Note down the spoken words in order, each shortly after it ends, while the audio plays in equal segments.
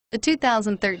The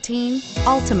 2013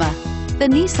 Altima. The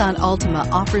Nissan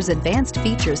Altima offers advanced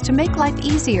features to make life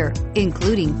easier,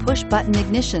 including push-button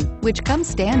ignition, which comes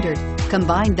standard.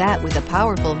 Combine that with a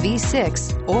powerful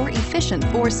V6 or efficient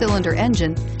 4-cylinder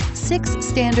engine, 6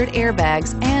 standard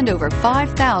airbags, and over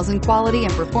 5,000 quality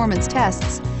and performance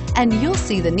tests, and you'll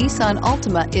see the Nissan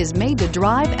Altima is made to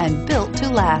drive and built to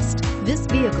last. This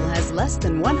vehicle has less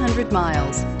than 100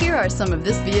 miles. Here are some of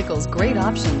this vehicle's great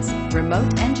options: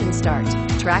 remote engine start,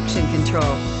 traction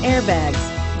control, airbags,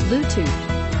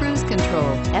 Bluetooth, cruise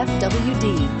control,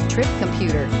 FWD, trip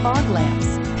computer, fog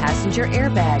lamps, passenger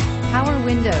airbag, power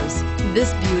windows.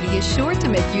 This beauty is sure to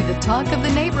make you the talk of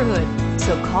the neighborhood.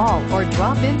 So call or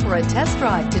drop in for a test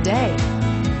drive today.